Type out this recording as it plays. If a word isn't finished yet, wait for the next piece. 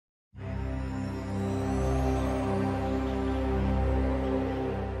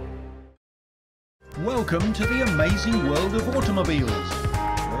Welcome to the amazing world of automobiles,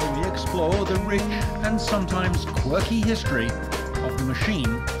 where we explore the rich and sometimes quirky history of the machine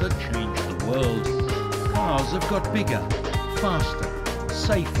that changed the world. Cars have got bigger, faster,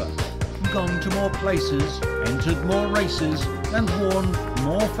 safer, gone to more places, entered more races, and worn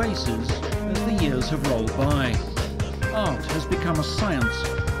more faces as the years have rolled by. Art has become a science,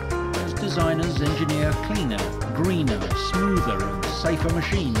 as designers engineer cleaner, greener, smoother and safer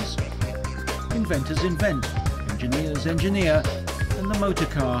machines. Inventors invent, engineers engineer, and the motor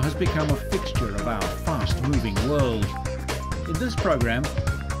car has become a fixture of our fast-moving world. In this program,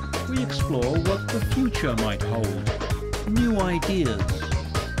 we explore what the future might hold. New ideas,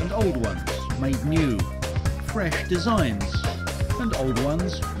 and old ones made new. Fresh designs, and old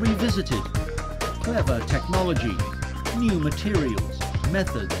ones revisited. Clever technology, new materials,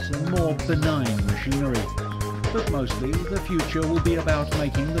 methods, and more benign machinery. But mostly, the future will be about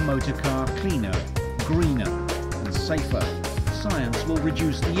making the motor car cleaner, greener, and safer. Science will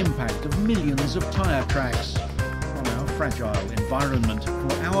reduce the impact of millions of tyre tracks on our fragile environment,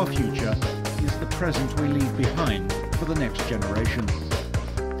 for our future is the present we leave behind for the next generation.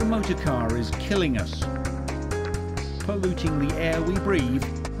 The motor car is killing us, polluting the air we breathe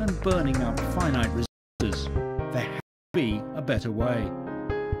and burning up finite resources. There has to be a better way.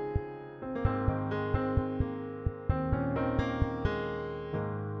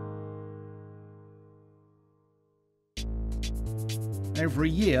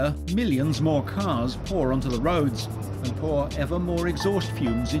 Every year, millions more cars pour onto the roads and pour ever more exhaust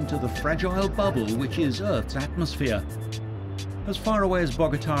fumes into the fragile bubble which is Earth's atmosphere. As far away as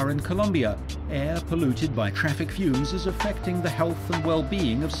Bogota in Colombia, air polluted by traffic fumes is affecting the health and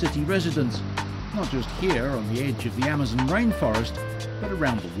well-being of city residents, not just here on the edge of the Amazon rainforest, but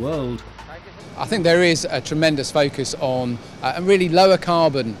around the world. I think there is a tremendous focus on really lower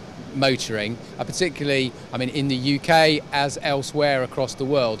carbon motoring, particularly, in the UK as elsewhere across the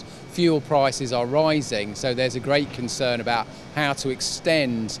world. Fuel prices are rising, so there's a great concern about how to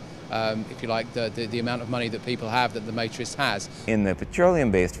extend, if you like, the amount of money that people have, that the motorist has. In the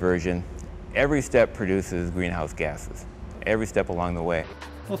petroleum-based version, every step produces greenhouse gases, every step along the way.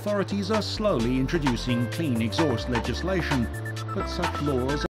 Authorities are slowly introducing clean exhaust legislation, but such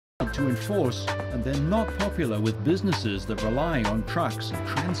laws are hard to enforce, and they're not popular with businesses that rely on trucks and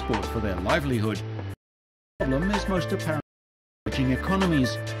transport for their livelihood. The problem is most apparent in emerging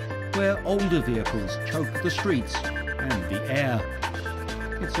economies, where older vehicles choke the streets and the air.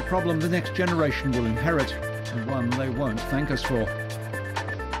 It's a problem the next generation will inherit, and one they won't thank us for.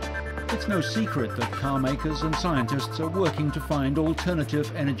 It's no secret that car makers and scientists are working to find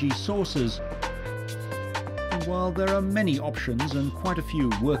alternative energy sources. And while there are many options and quite a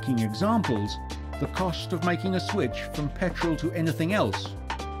few working examples, the cost of making a switch from petrol to anything else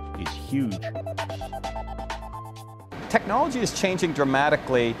is huge. Technology is changing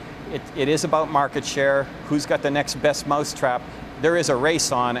dramatically. It is about market share, who's got the next best mousetrap. There is a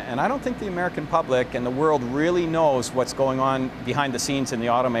race on, and I don't think the American public and the world really knows what's going on behind the scenes in the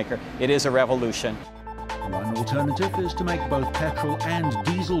automaker. It is a revolution. One alternative is to make both petrol and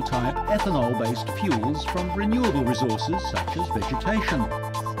diesel-type ethanol-based fuels from renewable resources such as vegetation.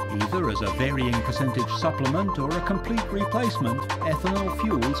 Either as a varying percentage supplement or a complete replacement, ethanol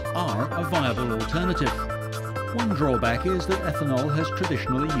fuels are a viable alternative. One drawback is that ethanol has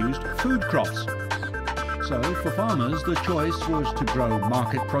traditionally used food crops. So, for farmers, the choice was to grow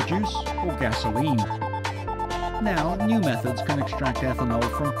market produce or gasoline. Now, new methods can extract ethanol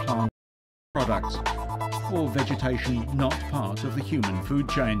from plant products, or vegetation not part of the human food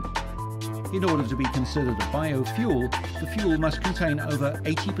chain. In order to be considered a biofuel, the fuel must contain over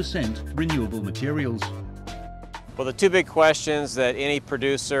 80% renewable materials. Well, the two big questions that any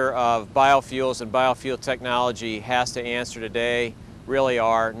producer of biofuels and biofuel technology has to answer today really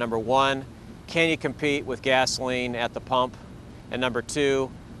are, number one, can you compete with gasoline at the pump? And number two,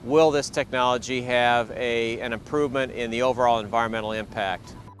 will this technology have an improvement in the overall environmental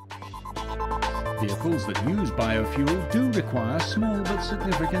impact? Vehicles that use biofuel do require small but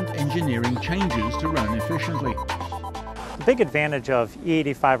significant engineering changes to run efficiently. The big advantage of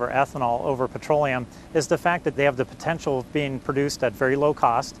E85 or ethanol over petroleum is the fact that they have the potential of being produced at very low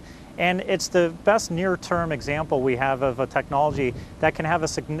cost. And it's the best near-term example we have of a technology that can have a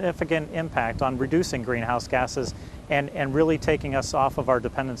significant impact on reducing greenhouse gases and really taking us off of our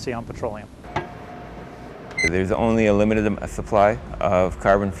dependency on petroleum. There's only a limited supply of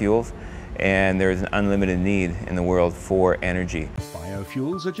carbon fuels, and there is an unlimited need in the world for energy.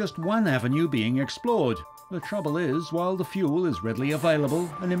 Biofuels are just one avenue being explored. The trouble is, while the fuel is readily available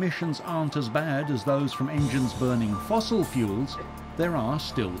and emissions aren't as bad as those from engines burning fossil fuels, there are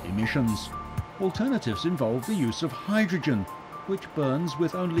still emissions. Alternatives involve the use of hydrogen, which burns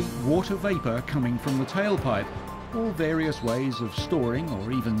with only water vapour coming from the tailpipe, or various ways of storing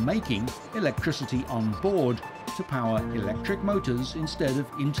or even making electricity on board to power electric motors instead of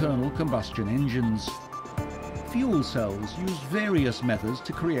internal combustion engines. Fuel cells use various methods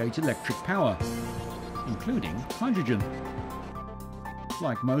to create electric power, including hydrogen.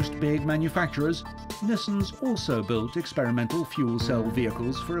 Like most big manufacturers, Nissan's also built experimental fuel cell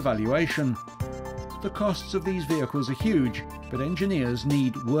vehicles for evaluation. The costs of these vehicles are huge, but engineers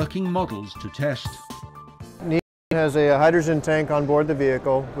need working models to test. Nissan has a hydrogen tank on board the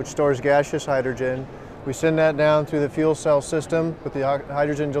vehicle which stores gaseous hydrogen. We send that down through the fuel cell system with the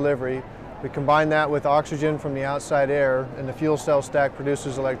hydrogen delivery. We combine that with oxygen from the outside air, and the fuel cell stack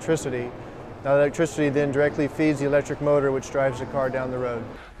produces electricity. That electricity then directly feeds the electric motor which drives the car down the road.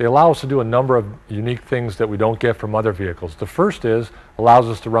 They allow us to do a number of unique things that we don't get from other vehicles. The first is allows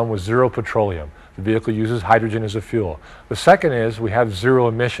us to run with zero petroleum. The vehicle uses hydrogen as a fuel. The second is we have zero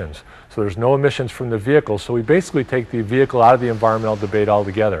emissions. So there's no emissions from the vehicle, so we basically take the vehicle out of the environmental debate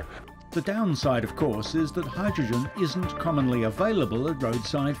altogether. The downside, of course, is that hydrogen isn't commonly available at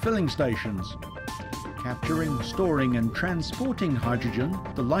roadside filling stations. Capturing, storing and transporting hydrogen,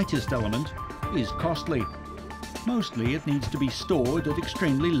 the lightest element, is costly. Mostly it needs to be stored at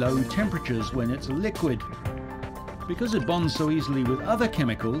extremely low temperatures when it's a liquid. Because it bonds so easily with other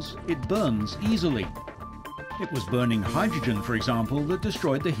chemicals, it burns easily. It was burning hydrogen, for example, that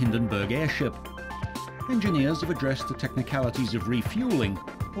destroyed the Hindenburg airship. Engineers have addressed the technicalities of refueling.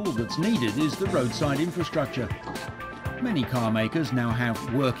 All that's needed is the roadside infrastructure. Many car makers now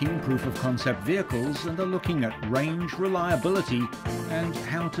have working proof-of-concept vehicles and are looking at range, reliability and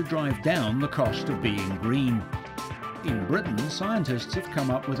how to drive down the cost of being green. In Britain, scientists have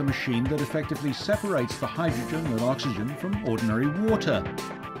come up with a machine that effectively separates the hydrogen and oxygen from ordinary water.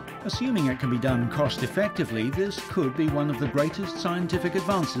 Assuming it can be done cost-effectively, this could be one of the greatest scientific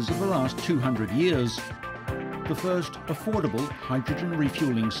advances of the last 200 years. The first affordable hydrogen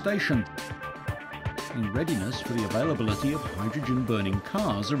refueling station, in readiness for the availability of hydrogen-burning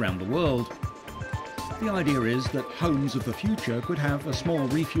cars around the world. The idea is that homes of the future could have a small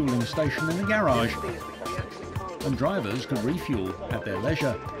refueling station in the garage, and drivers could refuel at their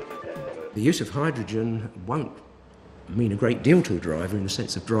leisure. The use of hydrogen won't mean a great deal to the driver in the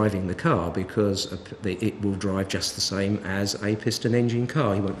sense of driving the car, because it will drive just the same as a piston engine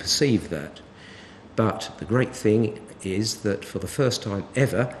car. You won't perceive that. But the great thing is that for the first time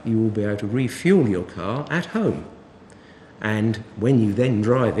ever, you will be able to refuel your car at home. And when you then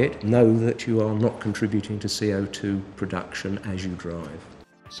drive it, know that you are not contributing to CO2 production as you drive.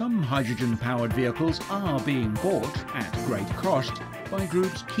 Some hydrogen-powered vehicles are being bought at great cost by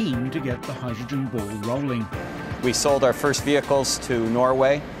groups keen to get the hydrogen ball rolling. We sold our first vehicles to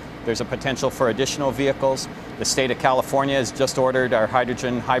Norway. There's a potential for additional vehicles. The state of California has just ordered our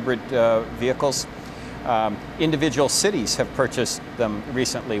hydrogen hybrid vehicles. Individual cities have purchased them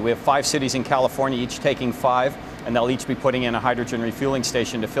recently. We have 5 cities in California, each taking 5, and they'll each be putting in a hydrogen refueling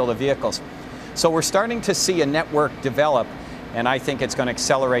station to fill the vehicles. So we're starting to see a network develop, and I think it's going to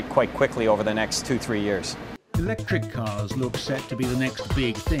accelerate quite quickly over the next 2-3 years. Electric cars look set to be the next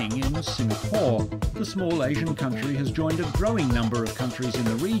big thing in Singapore. The small Asian country has joined a growing number of countries in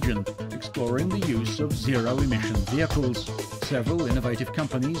the region, exploring the use of zero-emission vehicles. Several innovative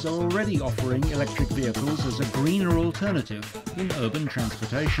companies are already offering electric vehicles as a greener alternative in urban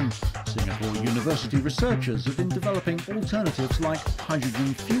transportation. Singapore University researchers have been developing alternatives like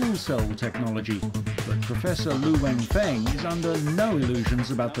hydrogen fuel cell technology, but Professor Lu Wenfeng is under no illusions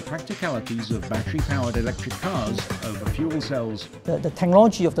about the practicalities of battery-powered electric cars over fuel cells. The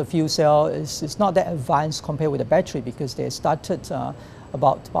technology of the fuel cell is not that advanced compared with the battery, because they started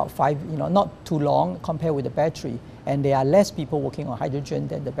about 5, not too long compared with the battery, and there are less people working on hydrogen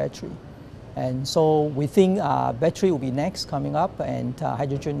than the battery. And so we think battery will be next coming up, and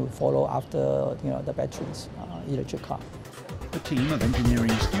hydrogen will follow after the batteries, electric car. A team of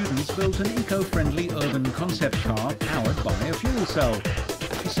engineering students built an eco-friendly urban concept car powered by a fuel cell.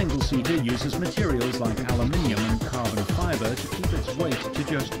 The single-seater uses materials like aluminium and carbon fibre to keep its weight to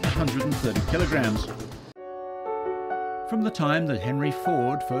just 130 kilograms. From the time that Henry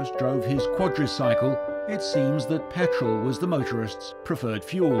Ford first drove his quadricycle, it seems that petrol was the motorist's preferred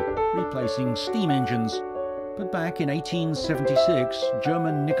fuel, replacing steam engines. But back in 1876,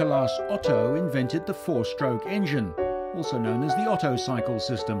 German Nikolaus Otto invented the 4-stroke engine, also known as the Otto cycle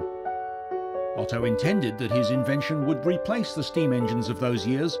system. Otto intended that his invention would replace the steam engines of those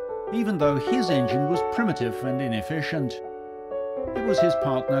years, even though his engine was primitive and inefficient. It was his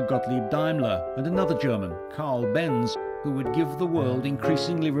partner Gottlieb Daimler and another German, Karl Benz, who would give the world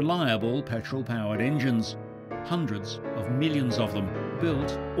increasingly reliable petrol-powered engines. Hundreds of millions of them,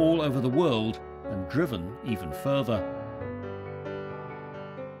 built all over the world and driven even further.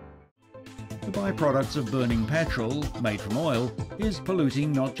 The byproducts of burning petrol, made from oil, is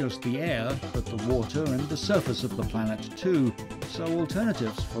polluting not just the air, but the water and the surface of the planet too. So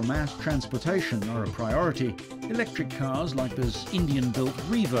alternatives for mass transportation are a priority. Electric cars like this Indian-built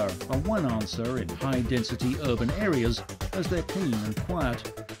Revo are one answer in high-density urban areas, as they're clean and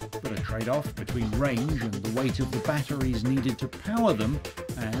quiet. But a trade-off between range and the weight of the batteries needed to power them,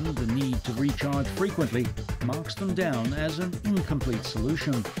 and the need to recharge frequently, marks them down as an incomplete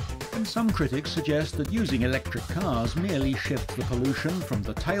solution. And some critics suggest that using electric cars merely shifts the pollution from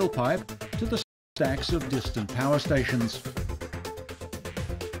the tailpipe to the stacks of distant power stations.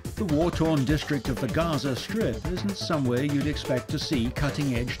 The war-torn district of the Gaza Strip isn't somewhere you'd expect to see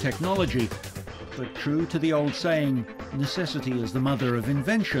cutting-edge technology. But true to the old saying, necessity is the mother of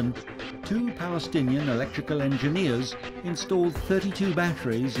invention, two Palestinian electrical engineers installed 32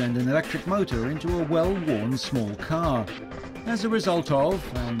 batteries and an electric motor into a well-worn small car. As a result of,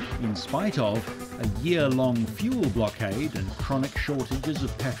 and in spite of, a year-long fuel blockade and chronic shortages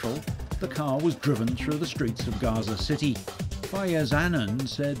of petrol, the car was driven through the streets of Gaza City. Fayez Anand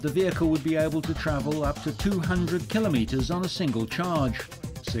said the vehicle would be able to travel up to 200 kilometers on a single charge.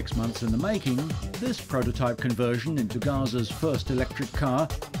 6 months in the making, this prototype conversion into Gaza's first electric car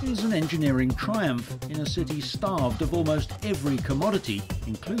is an engineering triumph in a city starved of almost every commodity,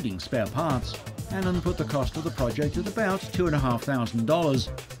 including spare parts. Anand put the cost of the project at about $2,500,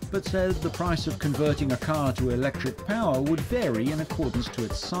 but said the price of converting a car to electric power would vary in accordance to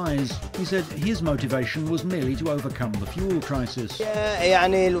its size. He said his motivation was merely to overcome the fuel crisis.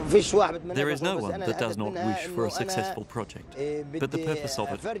 There is no one that does not wish for a successful project, but the purpose of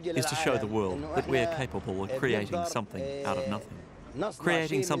it is to show the world that we are capable of creating something out of nothing.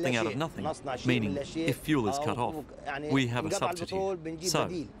 Creating something out of nothing, meaning if fuel is cut off, we have a substitute. So,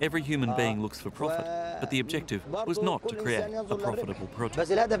 every human being looks for profit, but the objective was not to create a profitable project.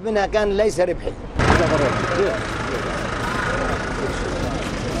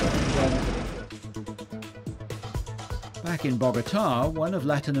 Back in Bogotá, one of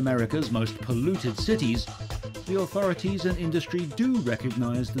Latin America's most polluted cities, the authorities and industry do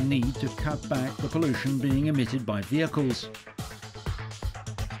recognize the need to cut back the pollution being emitted by vehicles.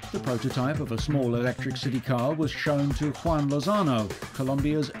 The prototype of a small electric city car was shown to Juan Lozano,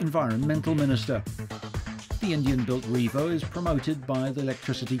 Colombia's environmental minister. The Indian-built Revo is promoted by the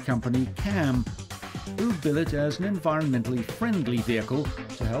electricity company CAM, who bill it as an environmentally friendly vehicle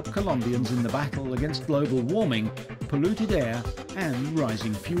to help Colombians in the battle against global warming, polluted air and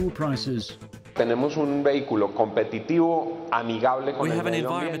rising fuel prices. We have an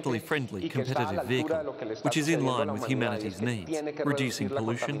environmentally friendly, competitive vehicle, which is in line with humanity's needs, reducing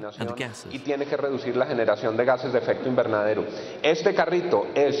pollution and gases.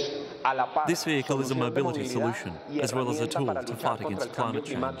 This vehicle is a mobility solution, as well as a tool to fight against climate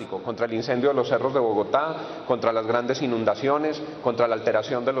change.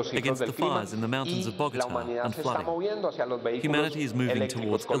 Against the fires in the mountains of Bogotá and flooding. Humanity is moving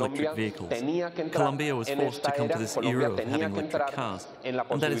towards electric vehicles. Colombia was forced to come to this era of having electric cars, and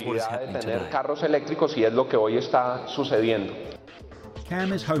that is what is happening today.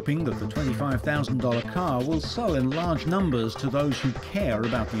 CAM is hoping that the $25,000 car will sell in large numbers to those who care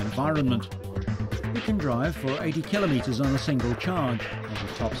about the environment. It can drive for 80 kilometers on a single charge, has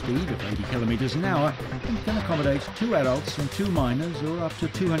a top speed of 80 kilometers an hour, and can accommodate 2 adults and 2 minors, or up to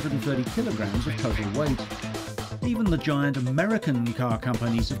 230 kilograms of total weight. Even the giant American car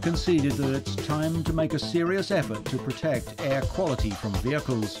companies have conceded that it's time to make a serious effort to protect air quality from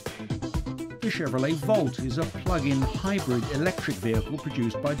vehicles. The Chevrolet Volt is a plug-in hybrid electric vehicle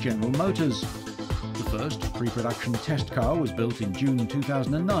produced by General Motors. The first pre-production test car was built in June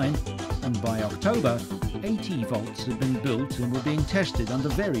 2009, and by October, 80 Volts had been built and were being tested under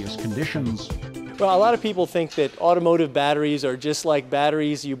various conditions. Well, a lot of people think that automotive batteries are just like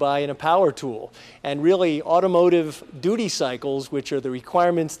batteries you buy in a power tool. And really, automotive duty cycles, which are the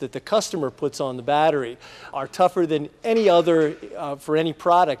requirements that the customer puts on the battery, are tougher than any other for any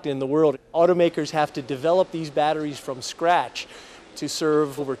product in the world. Automakers have to develop these batteries from scratch to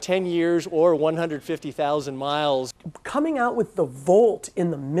serve over 10 years or 150,000 miles. Coming out with the Volt in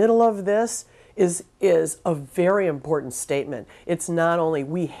the middle of this is a very important statement. It's not only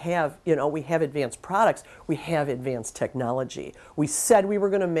we have advanced products, we have advanced technology. We said we were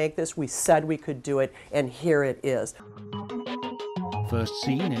going to make this, we said we could do it, and here it is. First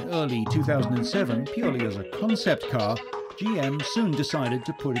seen in early 2007 purely as a concept car, GM soon decided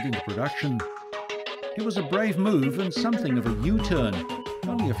to put it into production. It was a brave move and something of a U-turn.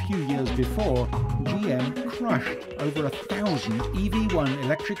 Only a few years before, GM crushed over 1,000 EV1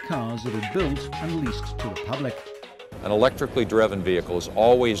 electric cars it had built and leased to the public. An electrically driven vehicle is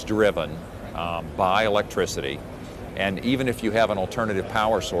always driven by electricity, and even if you have an alternative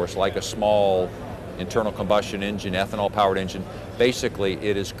power source like a small internal combustion engine, ethanol-powered engine, basically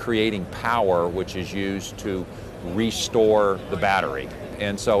it is creating power which is used to restore the battery.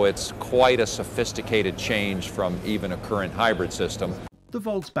 And so it's quite a sophisticated change from even a current hybrid system. The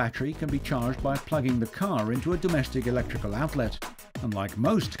Volt's battery can be charged by plugging the car into a domestic electrical outlet. Unlike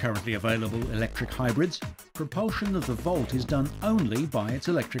most currently available electric hybrids, propulsion of the Volt is done only by its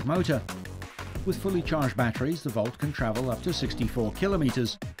electric motor. With fully charged batteries, the Volt can travel up to 64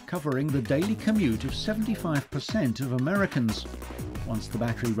 kilometers, covering the daily commute of 75% of Americans. Once the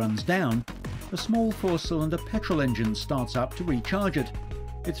battery runs down, a small four-cylinder petrol engine starts up to recharge it.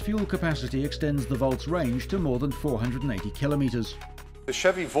 Its fuel capacity extends the Volt's range to more than 480 kilometers. The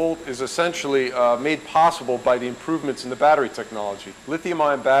Chevy Volt is essentially made possible by the improvements in the battery technology.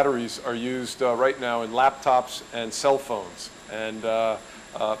 Lithium-ion batteries are used right now in laptops and cell phones, and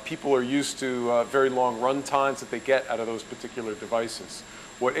people are used to very long run times that they get out of those particular devices.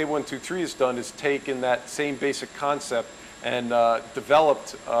 What A123 has done is taken that same basic concept and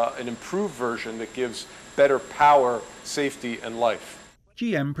developed an improved version that gives better power, safety, and life.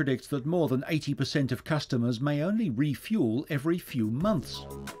 GM predicts that more than 80% of customers may only refuel every few months,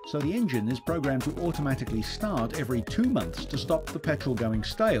 so the engine is programmed to automatically start every 2 months to stop the petrol going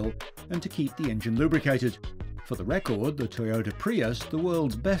stale and to keep the engine lubricated. For the record, the Toyota Prius, the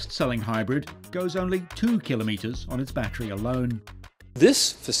world's best-selling hybrid, goes only 2 kilometers on its battery alone.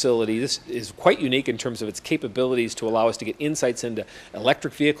 This facility, this is quite unique in terms of its capabilities to allow us to get insights into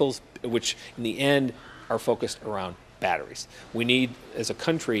electric vehicles, which in the end are focused around batteries. We need, as a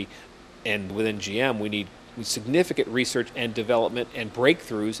country and within GM, we need significant research and development and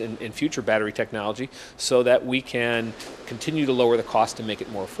breakthroughs in future battery technology so that we can continue to lower the cost and make it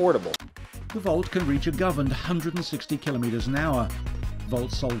more affordable. The Volt can reach a governed 160 kilometers an hour.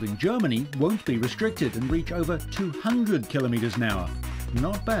 Volts sold in Germany won't be restricted and reach over 200 kilometers an hour.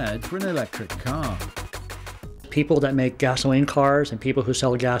 Not bad for an electric car. People that make gasoline cars and people who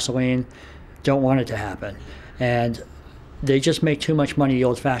sell gasoline don't want it to happen. And they just make too much money the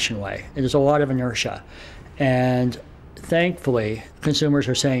old-fashioned way. There's a lot of inertia. And thankfully, consumers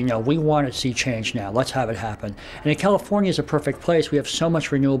are saying, no, we want to see change now. Let's have it happen. And California is a perfect place. We have so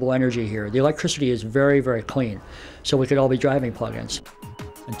much renewable energy here. The electricity is very, very clean. So we could all be driving plug-ins.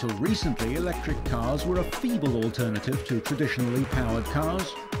 Until recently, electric cars were a feeble alternative to traditionally powered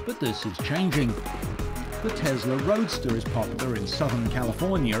cars, but this is changing. The Tesla Roadster is popular in Southern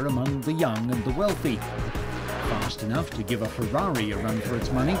California among the young and the wealthy. Fast enough to give a Ferrari a run for its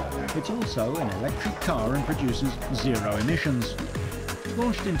money, it's also an electric car and produces zero emissions.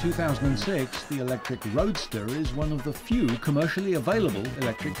 Launched in 2006, the electric Roadster is one of the few commercially available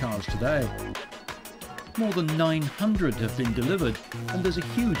electric cars today. More than 900 have been delivered, and there's a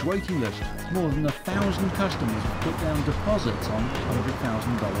huge waiting list. More than 1,000 customers have put down deposits on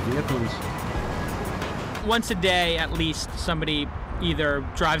 $100,000 vehicles. Once a day, at least, somebody either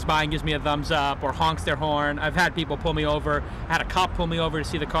drives by and gives me a thumbs up or honks their horn. I've had people pull me over. I had a cop pull me over to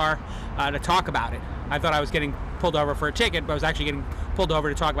see the car to talk about it. I thought I was getting pulled over for a ticket, but I was actually getting pulled over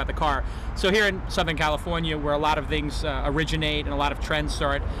to talk about the car. So here in Southern California, where a lot of things originate and a lot of trends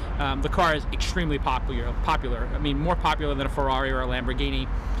start, the car is extremely popular. I mean, more popular than a Ferrari or a Lamborghini,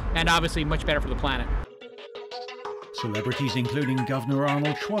 and obviously much better for the planet. Celebrities including Governor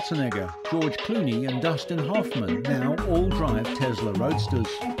Arnold Schwarzenegger, George Clooney and Dustin Hoffman now all drive Tesla Roadsters.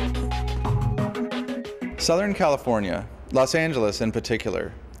 Southern California, Los Angeles in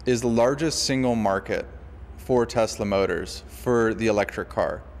particular, is the largest single market for Tesla Motors for the electric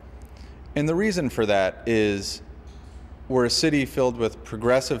car. And the reason for that is we're a city filled with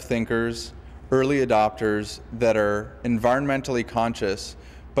progressive thinkers, early adopters that are environmentally conscious,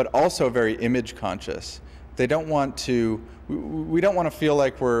 but also very image conscious. They don't want to, we don't want to feel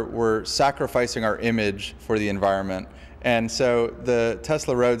like we're sacrificing our image for the environment. And so the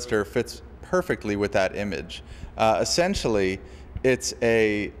Tesla Roadster fits perfectly with that image. Essentially, it's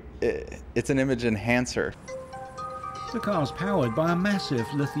an image enhancer. The car's powered by a massive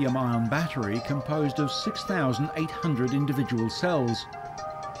lithium-ion battery composed of 6,800 individual cells.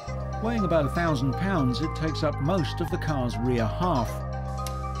 Weighing about 1,000 pounds, it takes up most of the car's rear half.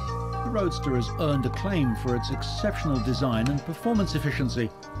 The Roadster has earned acclaim for its exceptional design and performance efficiency.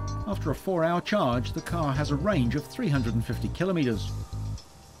 After a 4-hour charge, the car has a range of 350 kilometers.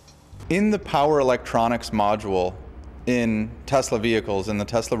 In the power electronics module in Tesla vehicles, in the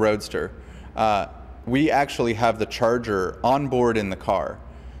Tesla Roadster, we actually have the charger on board in the car.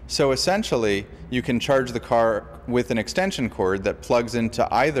 So essentially, you can charge the car with an extension cord that plugs into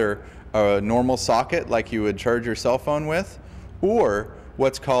either a normal socket like you would charge your cell phone with, or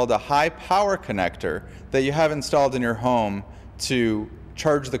what's called a high power connector that you have installed in your home to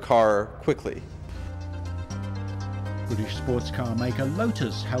charge the car quickly. British sports car maker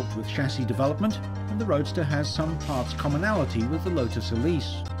Lotus helped with chassis development, and the Roadster has some parts commonality with the Lotus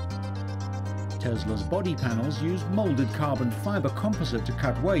Elise. Tesla's body panels use molded carbon fiber composite to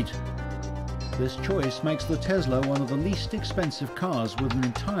cut weight. This choice makes the Tesla one of the least expensive cars with an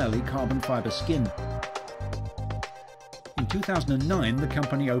entirely carbon fiber skin. In 2009, the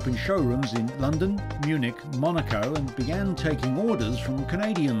company opened showrooms in London, Munich, Monaco, and began taking orders from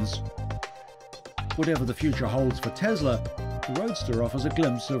Canadians. Whatever the future holds for Tesla, the Roadster offers a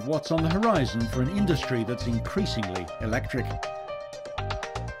glimpse of what's on the horizon for an industry that's increasingly electric.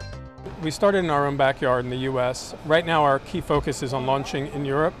 We started in our own backyard in the US. Right now our key focus is on launching in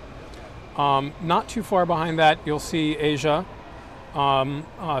Europe. Not too far behind that you'll see Asia,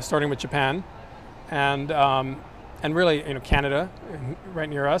 starting with Japan, and really Canada, right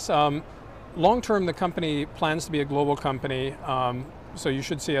near us. Long term the company plans to be a global company, so you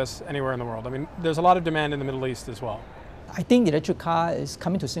should see us anywhere in the world. I mean, there's a lot of demand in the Middle East as well. I think the electric car is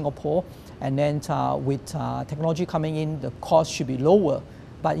coming to Singapore, and then with technology coming in, the cost should be lower.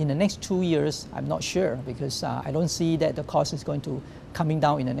 But in the next 2 years, I'm not sure, because I don't see that the cost is going to coming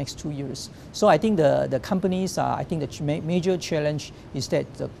down in the next 2 years. So I think the companies, I think the major challenge is that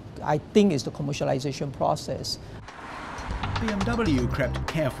I think is the commercialization process. BMW crept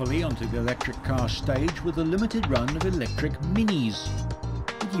carefully onto the electric car stage with a limited run of electric Minis.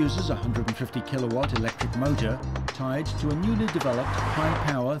 It uses a 150 kilowatt electric motor tied to a newly developed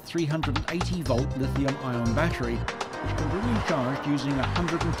high-power 380-volt lithium-ion battery, which can be recharged using a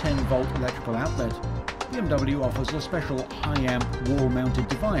 110-volt electrical outlet. BMW offers a special high-amp wall-mounted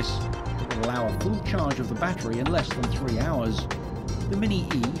device that will allow a full charge of the battery in less than 3 hours. The Mini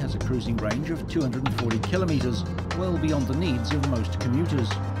E has a cruising range of 240 kilometers, well beyond the needs of most commuters.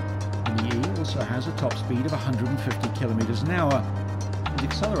 Mini E also has a top speed of 150 kilometers an hour. It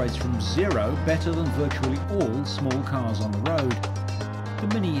accelerates from zero better than virtually all small cars on the road. The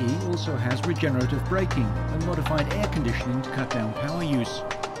Mini E also has regenerative braking and modified air conditioning to cut down power use.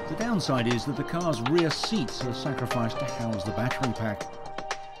 The downside is that the car's rear seats are sacrificed to house the battery pack.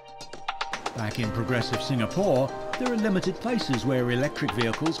 Back in progressive Singapore, there are limited places where electric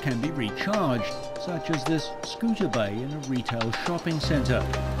vehicles can be recharged, such as this scooter bay in a retail shopping centre.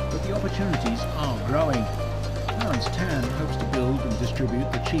 But the opportunities are growing. Lawrence Tan hopes to build and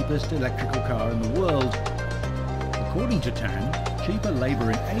distribute the cheapest electrical car in the world. According to Tan, cheaper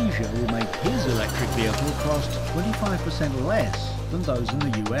labour in Asia will make his electric vehicle cost 25% less than those in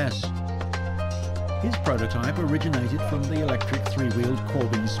the US. His prototype originated from the electric three-wheeled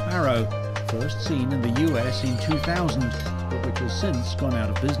Corbin Sparrow, first seen in the US in 2000, but which has since gone out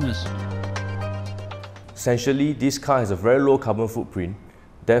of business. Essentially, this car has a very low carbon footprint,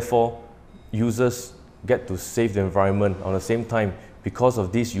 therefore users get to save the environment. On the same time, because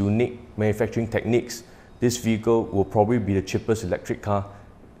of these unique manufacturing techniques, this vehicle will probably be the cheapest electric car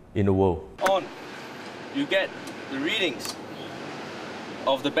in the world. On, you get the readings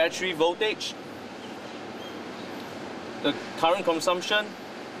of the battery voltage, the current consumption.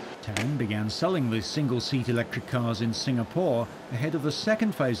 Tan began selling these single-seat electric cars in Singapore ahead of the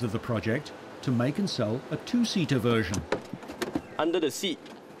second phase of the project to make and sell a two-seater version. Under the seat.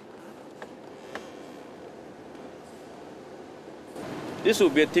 This will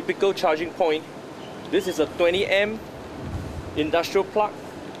be a typical charging point. This is a 20 amp industrial plug,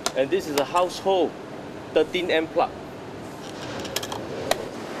 and this is a household 13 amp plug.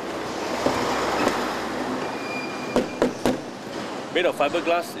 Made of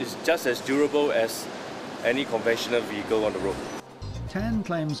fiberglass, is just as durable as any conventional vehicle on the road. Tan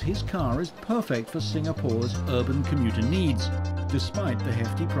claims his car is perfect for Singapore's urban commuter needs, despite the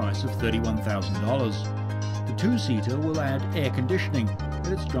hefty price of $31,000. The two-seater will add air conditioning,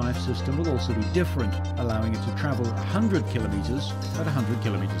 but its drive system will also be different, allowing it to travel 100 kilometers at 100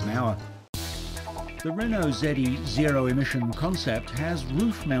 kilometers an hour. The Renault ZE zero-emission concept has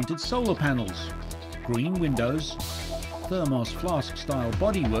roof-mounted solar panels, green windows, thermos flask-style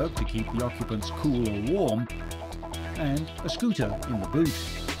bodywork to keep the occupants cool or warm, and a scooter in the boot.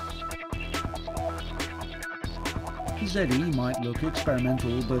 The ZE might look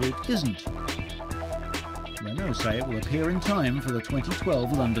experimental, but it isn't. Renault say it will appear in time for the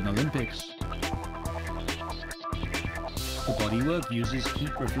 2012 London Olympics. The bodywork uses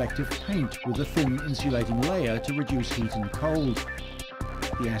heat-reflective paint with a thin insulating layer to reduce heat and cold.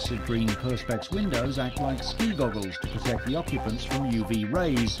 The acid green Perspex windows act like ski goggles to protect the occupants from UV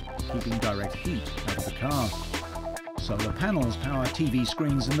rays, keeping direct heat out of the car. Solar panels power TV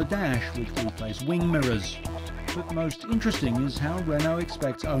screens in the dash, which replace wing mirrors. But most interesting is how Renault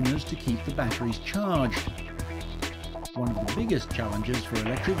expects owners to keep the batteries charged. One of the biggest challenges for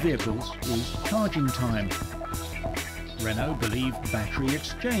electric vehicles is charging time. Renault believe battery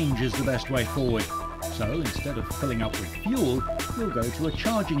exchange is the best way forward. So instead of filling up with fuel, you'll go to a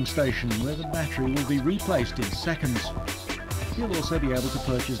charging station where the battery will be replaced in seconds. You'll also be able to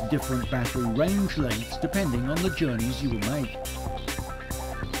purchase different battery range lengths depending on the journeys you will make.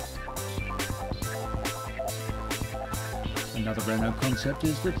 Another Renault concept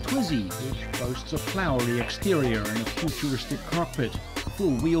is the Twizy, which boasts a flowery exterior and a futuristic cockpit,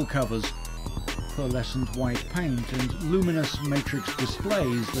 full wheel covers, pearlescent white paint and luminous matrix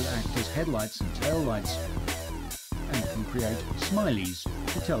displays that act as headlights and taillights, and can create smileys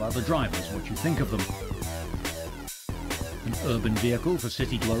to tell other drivers what you think of them. An urban vehicle for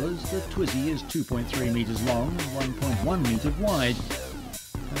city dwellers, the Twizy is 2.3 metres long and 1.1 metre wide,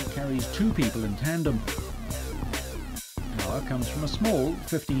 and it carries 2 people in tandem. Power comes from a small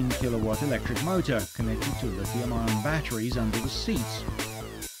 15 kilowatt electric motor connected to lithium-ion batteries under the seats,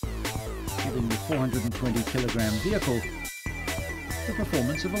 giving the 420 kilogram vehicle the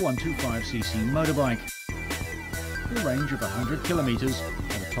performance of a 125cc motorbike, with a range of 100 kilometres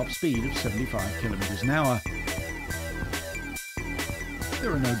at a top speed of 75 kilometres an hour.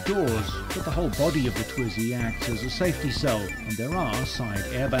 There are no doors, but the whole body of the Twizy acts as a safety cell, and there are side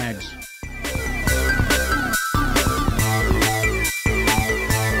airbags.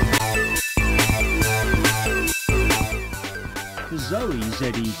 The Zoe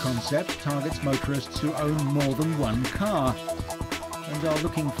ZE concept targets motorists who own more than one car and are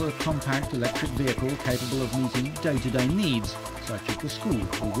looking for a compact electric vehicle capable of meeting day-to-day needs, such as the school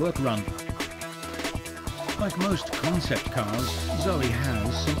or work run. Like most concept cars, Zoe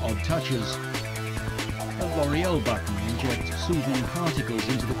has some odd touches. A L'Oreal button injects soothing particles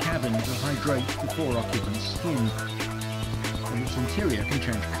into the cabin to hydrate the 4 occupants' skin, and its interior can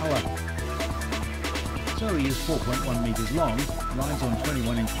change colour. Zoe is 4.1 metres long, rides on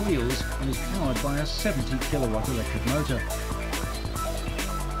 21-inch wheels, and is powered by a 70 kilowatt electric motor.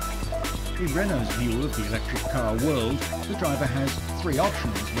 In Renault's view of the electric car world, the driver has 3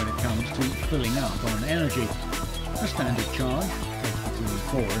 options when it comes to filling up on energy. A standard charge takes between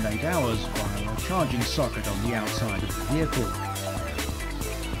 4 and 8 hours via a charging socket on the outside of the vehicle.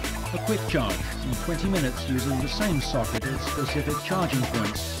 A quick charge in 20 minutes using the same socket at specific charging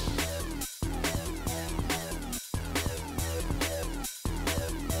points.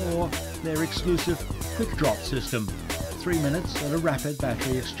 Or their exclusive quick drop system, 3 minutes at a rapid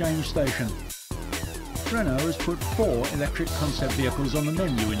battery exchange station. Renault has put 4 electric concept vehicles on the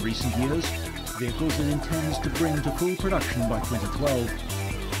menu in recent years, vehicles it intends to bring to full production by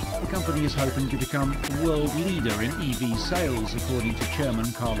 2012. The company is hoping to become the world leader in EV sales, according to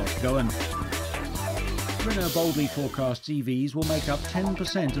Chairman Carlos Ghosn. Renault boldly forecasts EVs will make up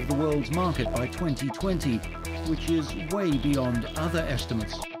 10% of the world's market by 2020, which is way beyond other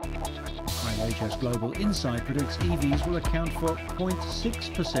estimates. HS Global Insight predicts EVs will account for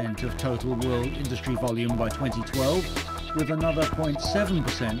 0.6% of total world industry volume by 2012, with another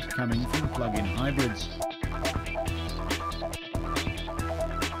 0.7% coming from plug-in hybrids.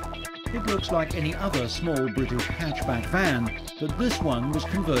 It looks like any other small British hatchback van, but this one was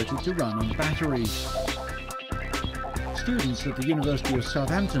converted to run on batteries. Students at the University of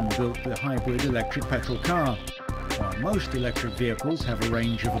Southampton built the hybrid electric petrol car. While most electric vehicles have a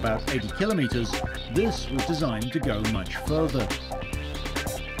range of about 80 kilometres, this was designed to go much further.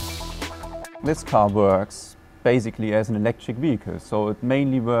 This car works basically as an electric vehicle, so it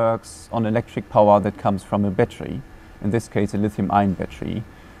mainly works on electric power that comes from a battery, in this case a lithium-ion battery.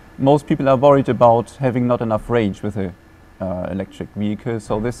 Most people are worried about having not enough range with an electric vehicle,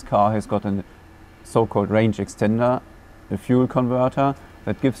 so this car has got a so-called range extender, a fuel converter,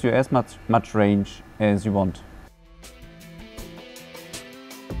 that gives you as much range as you want.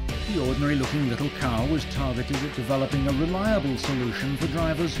 The ordinary-looking little car was targeted at developing a reliable solution for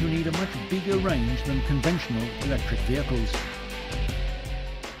drivers who need a much bigger range than conventional electric vehicles.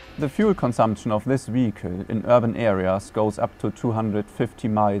 The fuel consumption of this vehicle in urban areas goes up to 250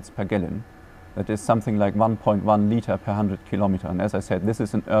 miles per gallon. That is something like 1.1 litre per 100 kilometer. And as I said, this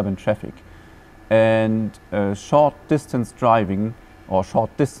is in urban traffic. And short distance driving or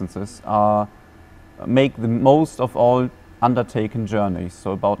short distances make the most of all undertaken journeys.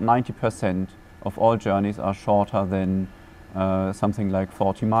 So about 90% of all journeys are shorter than something like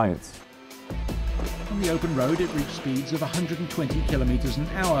 40 miles. On the open road it reached speeds of 120 kilometers an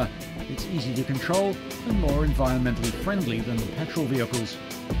hour. It's easy to control and more environmentally friendly than petrol vehicles.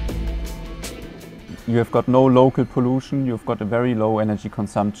 You have got no local pollution, you've got a very low energy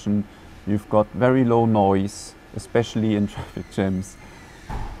consumption, you've got very low noise, especially in traffic jams.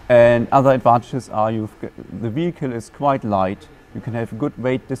 And other advantages are the vehicle is quite light, you can have good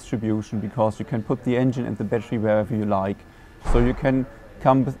weight distribution because you can put the engine and the battery wherever you like. So you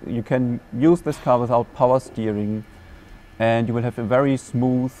can use this car without power steering, and you will have a very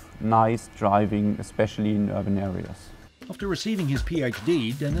smooth, nice driving, especially in urban areas. After receiving his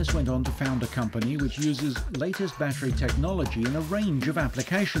PhD, Dennis went on to found a company which uses latest battery technology in a range of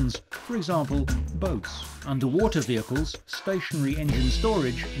applications. For example, boats, underwater vehicles, stationary engine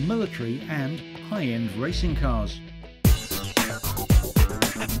storage, military and high-end racing cars.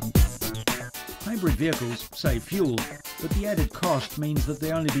 Hybrid vehicles save fuel, but the added cost means that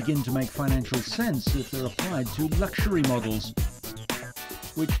they only begin to make financial sense if they're applied to luxury models,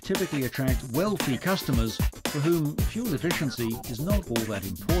 which typically attract wealthy customers for whom fuel efficiency is not all that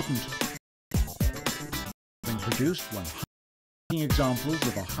important. Having produced 100 examples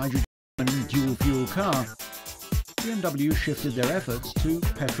of a hydrogen dual-fuel car, BMW shifted their efforts to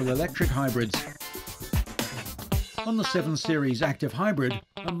petrol-electric hybrids. On the 7 Series Active Hybrid,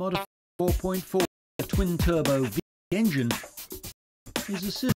 a modified 4.4 twin-turbo V engine is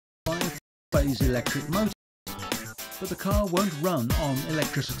assisted by a 3-phase electric motor, but the car won't run on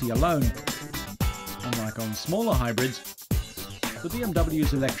electricity alone. Unlike on smaller hybrids, the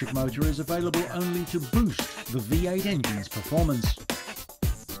BMW's electric motor is available only to boost the V8 engine's performance.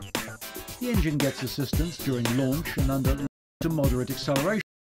 The engine gets assistance during launch and under low to moderate acceleration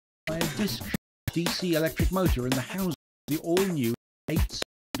by a disc DC electric motor in the housing of the all-new 8-speed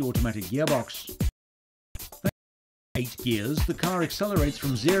automatic gearbox. Thanks to 8 gears, the car accelerates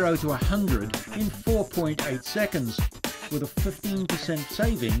from 0 to 100 in 4.8 seconds, with a 15%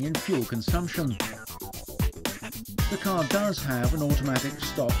 saving in fuel consumption. The car does have an automatic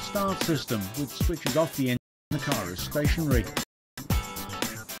stop-start system, which switches off the engine when the car is stationary.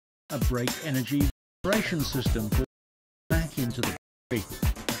 A brake energy regeneration system to back into the battery.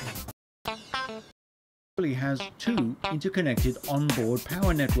 It has 2 interconnected onboard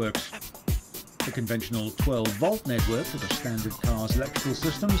power networks. The conventional 12-volt network for the standard car's electrical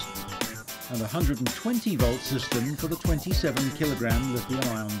systems, and a 120-volt system for the 27-kilogram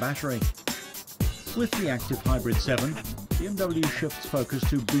lithium-ion battery. With the Active Hybrid 7, BMW shifts focus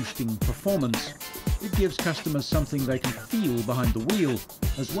to boosting performance. It gives customers something they can feel behind the wheel,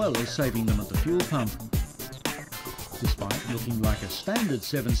 as well as saving them at the fuel pump. Despite looking like a standard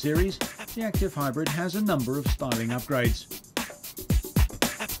 7 Series, the Active Hybrid has a number of styling upgrades.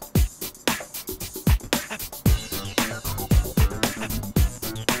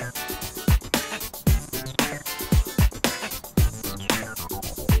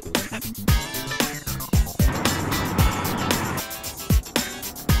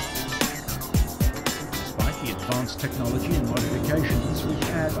 Technology and modifications which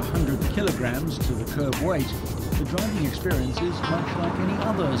add 100 kilograms to the curb weight, the driving experience is much like any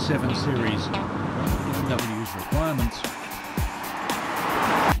other 7 Series, BMW's requirements.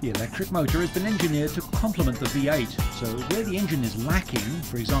 The electric motor has been engineered to complement the V8, so where the engine is lacking,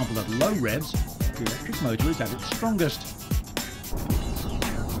 for example at low revs, the electric motor is at its strongest.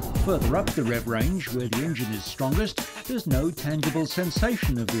 Further up the rev range, where the engine is strongest, there's no tangible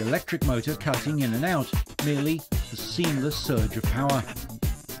sensation of the electric motor cutting in and out, merely a seamless surge of power.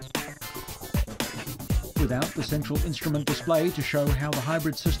 Without the central instrument display to show how the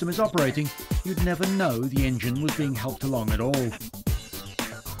hybrid system is operating, you'd never know the engine was being helped along at all.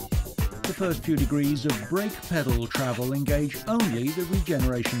 The first few degrees of brake pedal travel engage only the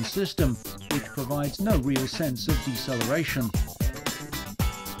regeneration system, which provides no real sense of deceleration.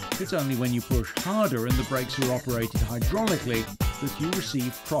 It's only when you push harder and the brakes are operated hydraulically that you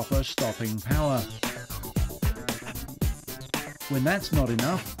receive proper stopping power. When that's not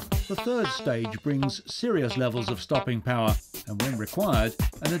enough, the third stage brings serious levels of stopping power, and when required,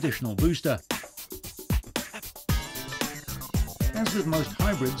 an additional booster. As with most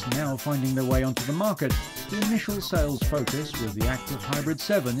hybrids now finding their way onto the market, the initial sales focus with the Active Hybrid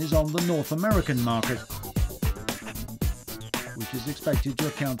 7 is on the North American market, which is expected to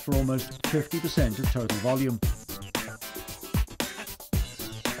account for almost 50% of total volume.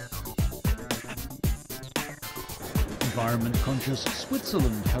 Environment-conscious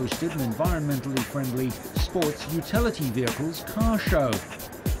Switzerland hosted an environmentally friendly sports utility vehicles car show.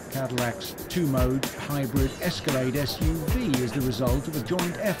 Cadillac's 2-mode hybrid Escalade SUV is the result of a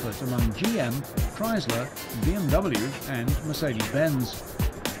joint effort among GM, Chrysler, BMW and Mercedes-Benz.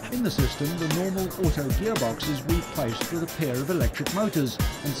 In the system, the normal auto gearbox is replaced with a pair of electric motors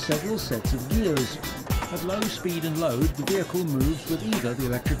and several sets of gears. At low speed and load, the vehicle moves with either the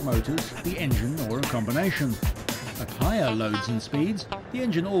electric motors, the engine, or a combination. At higher loads and speeds, the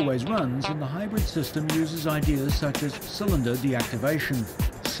engine always runs, and the hybrid system uses ideas such as cylinder deactivation.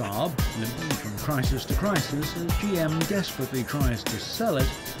 Saab, limping from crisis to crisis as GM desperately tries to sell it,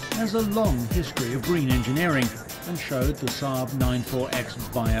 has a long history of green engineering and showed the Saab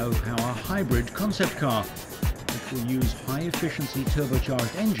 94X Bio-Power hybrid concept car, which will use high-efficiency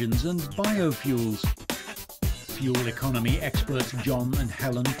turbocharged engines and biofuels. Fuel economy experts John and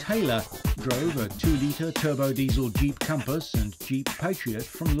Helen Taylor drove a 2-litre turbo-diesel Jeep Compass and Jeep Patriot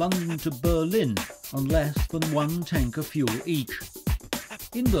from London to Berlin on less than 1 tank of fuel each.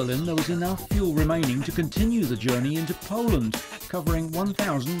 In Berlin, there was enough fuel remaining to continue the journey into Poland, covering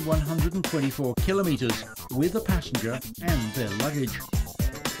 1,124 kilometres with a passenger and their luggage.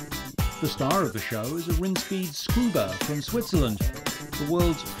 The star of the show is a Rinspeed Scuba from Switzerland, the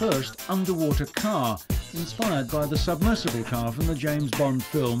world's first underwater car, inspired by the submersible car from the James Bond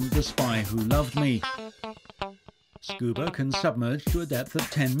film The Spy Who Loved Me. Scuba can submerge to a depth of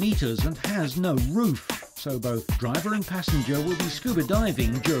 10 metres and has no roof, so both driver and passenger will be scuba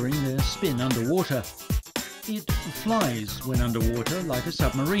diving during their spin underwater. It flies when underwater like a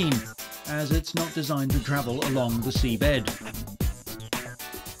submarine, as it's not designed to travel along the seabed.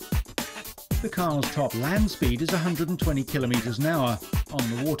 The car's top land speed is 120 km an hour.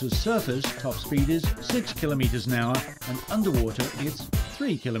 On the water's surface, top speed is 6 km an hour, and underwater it's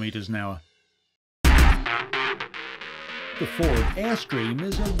 3 km an hour. The Ford Airstream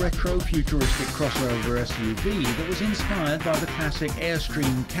is a retro-futuristic crossover SUV that was inspired by the classic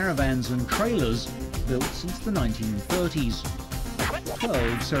Airstream caravans and trailers built since the 1930s.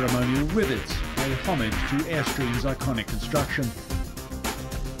 12 ceremonial rivets pay homage to Airstream's iconic construction.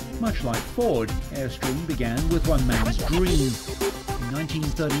 Much like Ford, Airstream began with one man's dream. In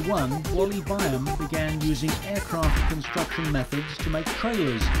 1931, Wally Byam began using aircraft construction methods to make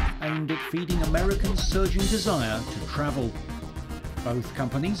trailers aimed at feeding Americans' surging desire to travel. Both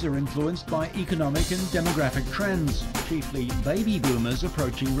companies are influenced by economic and demographic trends, chiefly baby boomers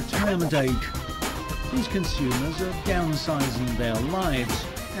approaching retirement age. These consumers are downsizing their lives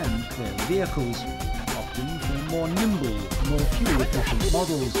and their vehicles, opting for more nimble, more fuel-efficient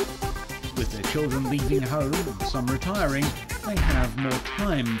models. With their children leaving home and some retiring, they have more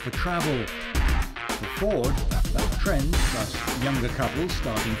time for travel. For Ford, that trend, plus younger couples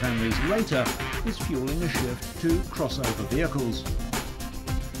starting families later, is fueling a shift to crossover vehicles.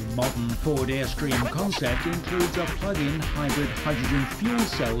 The modern Ford Airstream concept includes a plug-in hybrid hydrogen fuel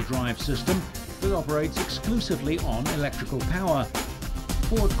cell drive system that operates exclusively on electrical power.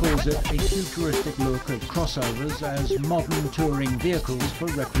 Ford calls it a futuristic look at crossovers as modern touring vehicles for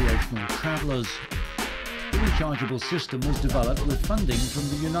recreational travellers. The rechargeable system was developed with funding from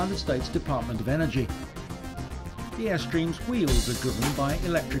the United States Department of Energy. The Airstream's wheels are driven by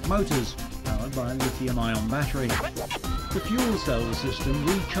electric motors, powered by a lithium-ion battery. The fuel cell system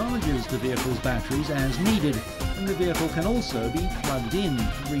recharges the vehicle's batteries as needed, and the vehicle can also be plugged in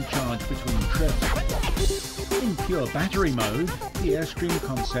to recharge between trips. In pure battery mode, the Airstream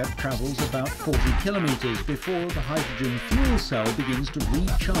concept travels about 40 kilometres before the hydrogen fuel cell begins to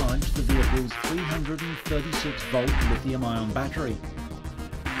recharge the vehicle's 336-volt lithium-ion battery.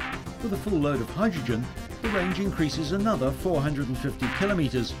 With a full load of hydrogen, the range increases another 450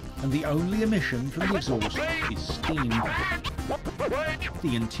 kilometres, and the only emission from the exhaust is steam.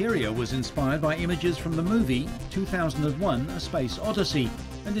 The interior was inspired by images from the movie 2001: A Space Odyssey,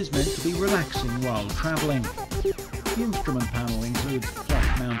 and is meant to be relaxing while travelling. The instrument panel includes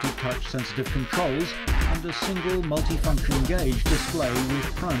flush-mounted touch-sensitive controls and a single multifunction gauge display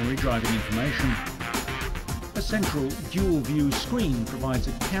with primary driving information. A central dual-view screen provides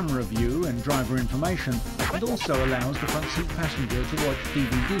a camera view and driver information, and also allows the front seat passenger to watch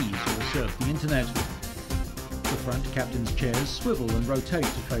DVDs or surf the internet. The front captain's chairs swivel and rotate to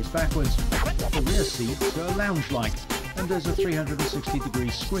face backwards. The rear seats are lounge-like, and there's a 360-degree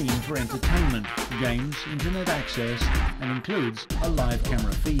screen for entertainment, games, internet access, and includes a live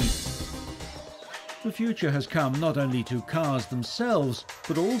camera feed. The future has come not only to cars themselves,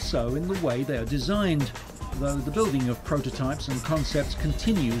 but also in the way they are designed, though the building of prototypes and concepts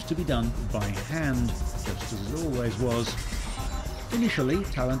continues to be done by hand, just as it always was. Initially,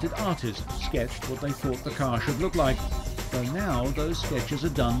 talented artists sketched what they thought the car should look like, though now those sketches are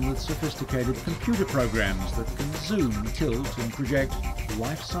done with sophisticated computer programs that can zoom, tilt and project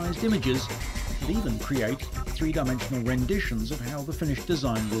life-sized images and even create three-dimensional renditions of how the finished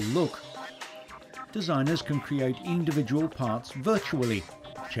design will look. Designers can create individual parts virtually,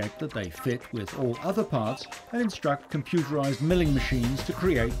 check that they fit with all other parts, and instruct computerized milling machines to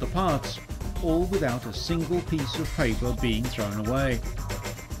create the parts, all without a single piece of paper being thrown away.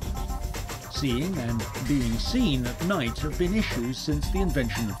 Seeing and being seen at night have been issues since the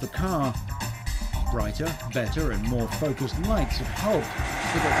invention of the car. Brighter, better and more focused lights have helped,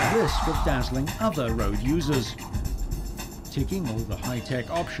 but at the risk of dazzling other road users. Ticking all the high-tech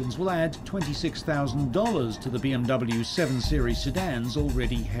options will add $26,000 to the BMW 7 Series sedan's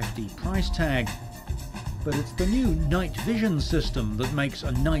already hefty price tag. But it's the new night vision system that makes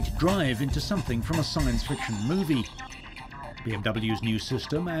a night drive into something from a science fiction movie. BMW's new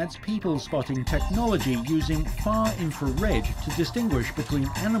system adds people-spotting technology using far infrared to distinguish between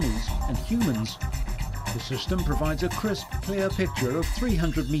animals and humans. The system provides a crisp, clear picture of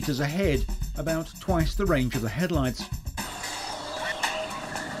 300 meters ahead, about twice the range of the headlights.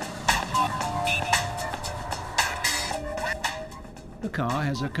 The car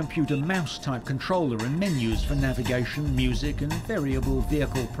has a computer mouse-type controller, and menus for navigation, music and variable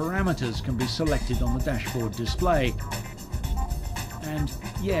vehicle parameters can be selected on the dashboard display. And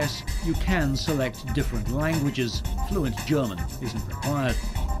yes, you can select different languages. Fluent German isn't required.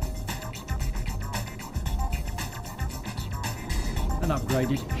 An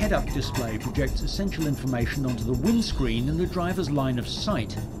upgraded head-up display projects essential information onto the windscreen and the driver's line of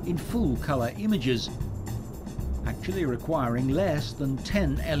sight in full-color images, actually requiring less than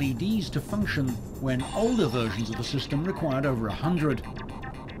 10 LEDs to function, when older versions of the system required over 100.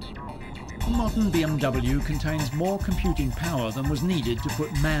 The modern BMW contains more computing power than was needed to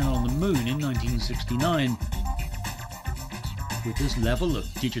put man on the moon in 1969. With this level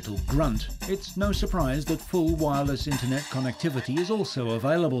of digital grunt, it's no surprise that full wireless internet connectivity is also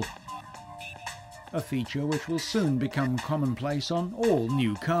available, a feature which will soon become commonplace on all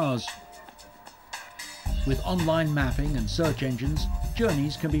new cars. With online mapping and search engines,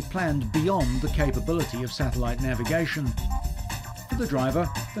 journeys can be planned beyond the capability of satellite navigation. For the driver,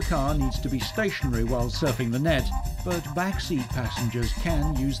 the car needs to be stationary while surfing the net, but backseat passengers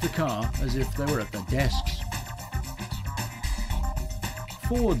can use the car as if they were at their desks.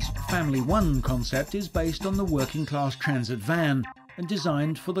 Ford's Family One concept is based on the working-class transit van and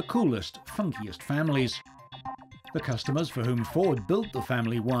designed for the coolest, funkiest families. The customers for whom Ford built the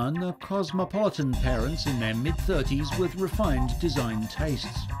Family One are cosmopolitan parents in their mid-30s with refined design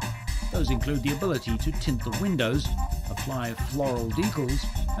tastes. Those include the ability to tint the windows, apply floral decals,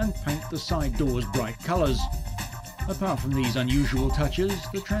 and paint the side doors bright colours. Apart from these unusual touches,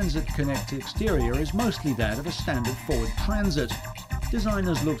 the Transit Connect exterior is mostly that of a standard Ford Transit.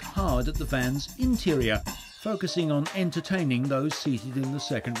 Designers looked hard at the van's interior, focusing on entertaining those seated in the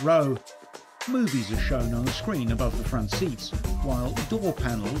second row. Movies are shown on a screen above the front seats, while door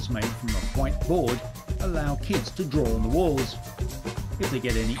panels made from a white board allow kids to draw on the walls. If they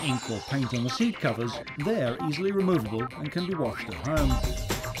get any ink or paint on the seat covers, they're easily removable and can be washed at home.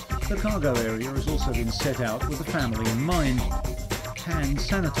 The cargo area has also been set out with the family in mind. Hand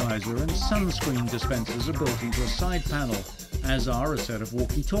sanitizer and sunscreen dispensers are built into a side panel, as are a set of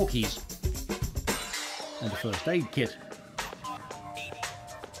walkie-talkies and a first aid kit.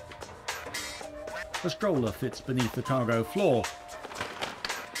 A stroller fits beneath the cargo floor,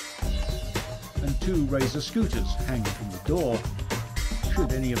 and 2 Razor scooters hang from the door.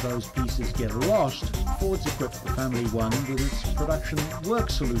 Should any of those pieces get lost, Ford's equipped the Family One with its production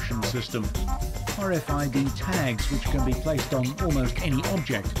work solution system. RFID tags which can be placed on almost any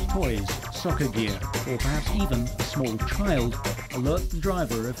object, toys, soccer gear, or perhaps even a small child, alert the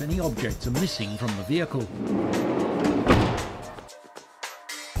driver if any objects are missing from the vehicle.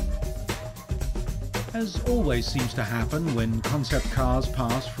 As always seems to happen when concept cars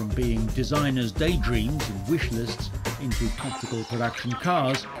pass from being designers' daydreams and wish lists into practical production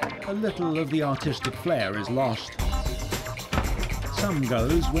cars, a little of the artistic flair is lost. Some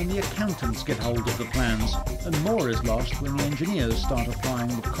goes when the accountants get hold of the plans, and more is lost when the engineers start applying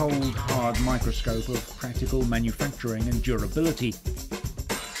the cold, hard microscope of practical manufacturing and durability.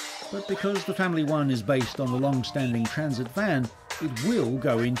 But because the Family One is based on the long-standing Transit van, it will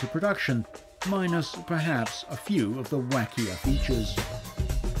go into production, minus perhaps a few of the wackier features.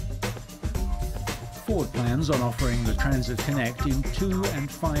 Ford plans on offering the Transit Connect in 2 and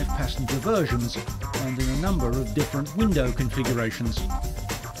 5 passenger versions and in a number of different window configurations.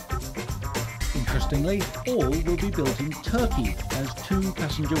 Interestingly, all will be built in Turkey as 2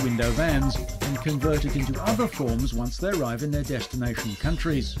 passenger window vans and converted into other forms once they arrive in their destination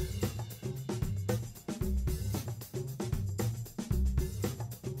countries.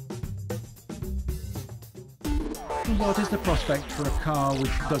 What is the prospect for a car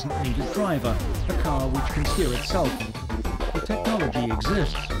which doesn't need a driver, a car which can steer itself? The technology technology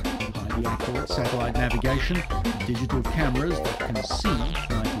exists. Highly accurate satellite navigation, digital cameras that can see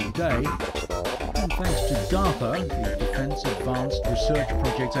night or day, and thanks to DARPA, the Defense Advanced Research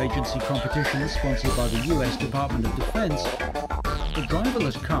Projects Agency competition sponsored by the US Department of Defense, the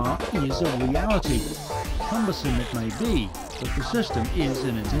driverless car is a reality. Cumbersome it may be, but the system is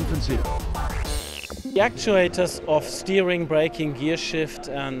in its infancy. The actuators of steering, braking, gear shift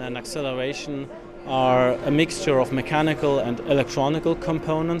and acceleration are a mixture of mechanical and electronical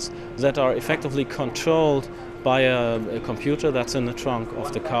components that are effectively controlled by a computer that's in the trunk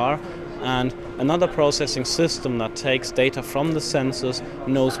of the car, and another processing system that takes data from the sensors,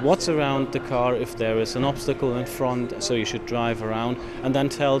 knows what's around the car, if there is an obstacle in front, so you should drive around, and then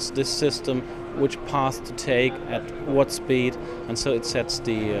tells this system which path to take at what speed, and so it sets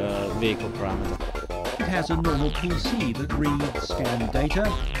the vehicle parameter. It has a normal PC that reads scanned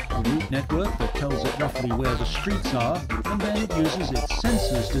data, a route network that tells it roughly where the streets are, and then it uses its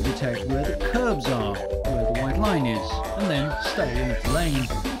sensors to detect where the curbs are, where the white line is, and then stay in its lane.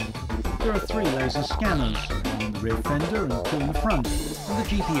 There are 3 laser scanners, one in the rear fender and 2 in the front, and the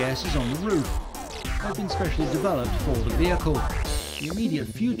GPS is on the roof. They've been specially developed for the vehicle. The immediate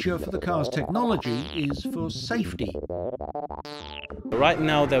future for the car's technology is for safety. Right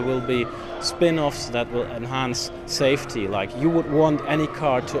now there will be spin-offs that will enhance safety, like you would want any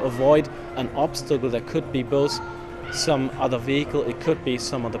car to avoid an obstacle that could be both some other vehicle, it could be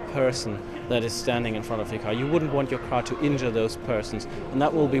some other person that is standing in front of your car. You wouldn't want your car to injure those persons, and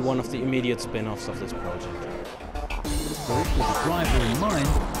that will be one of the immediate spin-offs of this project. With the driver in mind,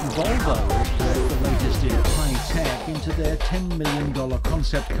 Volvo has packed the latest in high-tech into their $10 million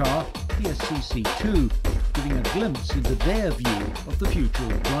concept car, the SCC2, giving a glimpse into their view of the future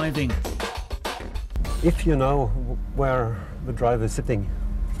of driving. If you know where the driver is sitting,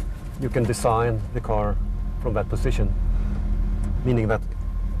 you can design the car from that position, meaning that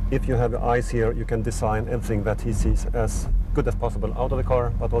if you have eyes here, you can design everything that he sees as good as possible out of the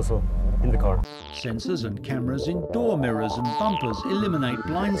car, but also in the car. Sensors and cameras in door mirrors and bumpers eliminate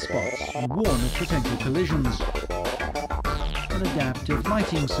blind spots and warn of potential collisions. An adaptive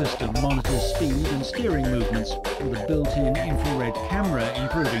lighting system monitors speed and steering movements with a built-in infrared camera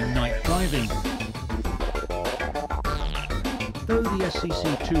improving night driving. Though the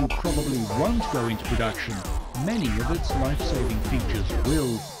SCC2 probably won't go into production, many of its life-saving features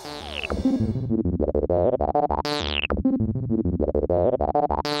will.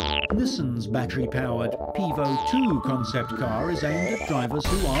 Nissan's battery-powered Pivo 2 concept car is aimed at drivers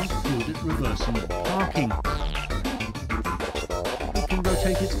who aren't good at reversing and parking. It can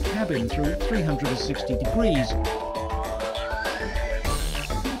rotate its cabin through 360 degrees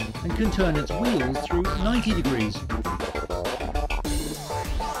and can turn its wheels through 90 degrees,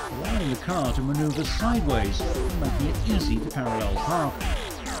 allowing the car to maneuver sideways and making it easy to parallel park.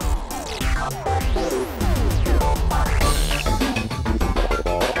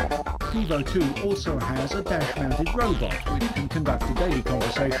 Pivo 2 also has a dash-mounted robot which can conduct a daily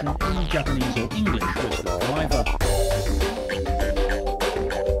conversation in Japanese or English with the driver.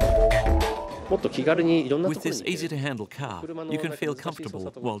 With this easy-to-handle car, you can feel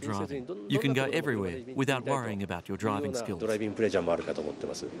comfortable while driving. You can go everywhere without worrying about your driving skills.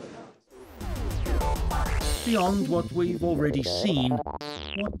 Beyond what we've already seen,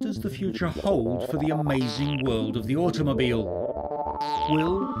 what does the future hold for the amazing world of the automobile?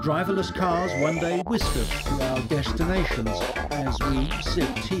 Will driverless cars one day whisk us to our destinations as we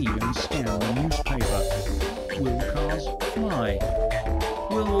sip tea and scan the newspaper? Will cars fly?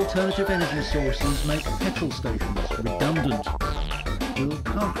 Will alternative energy sources make petrol stations redundant? Will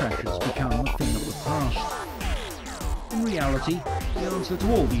car crashes become a thing of the past? In reality, the answer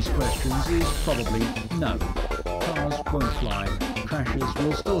to all these questions is probably no. Cars won't fly, crashes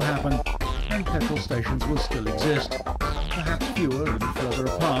will still happen, and petrol stations will still exist. Perhaps fewer and further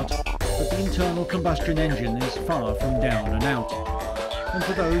apart, but the internal combustion engine is far from down and out. And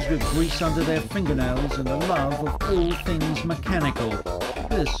for those with grease under their fingernails and a love of all things mechanical,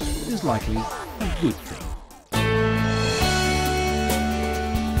 this is likely a good thing.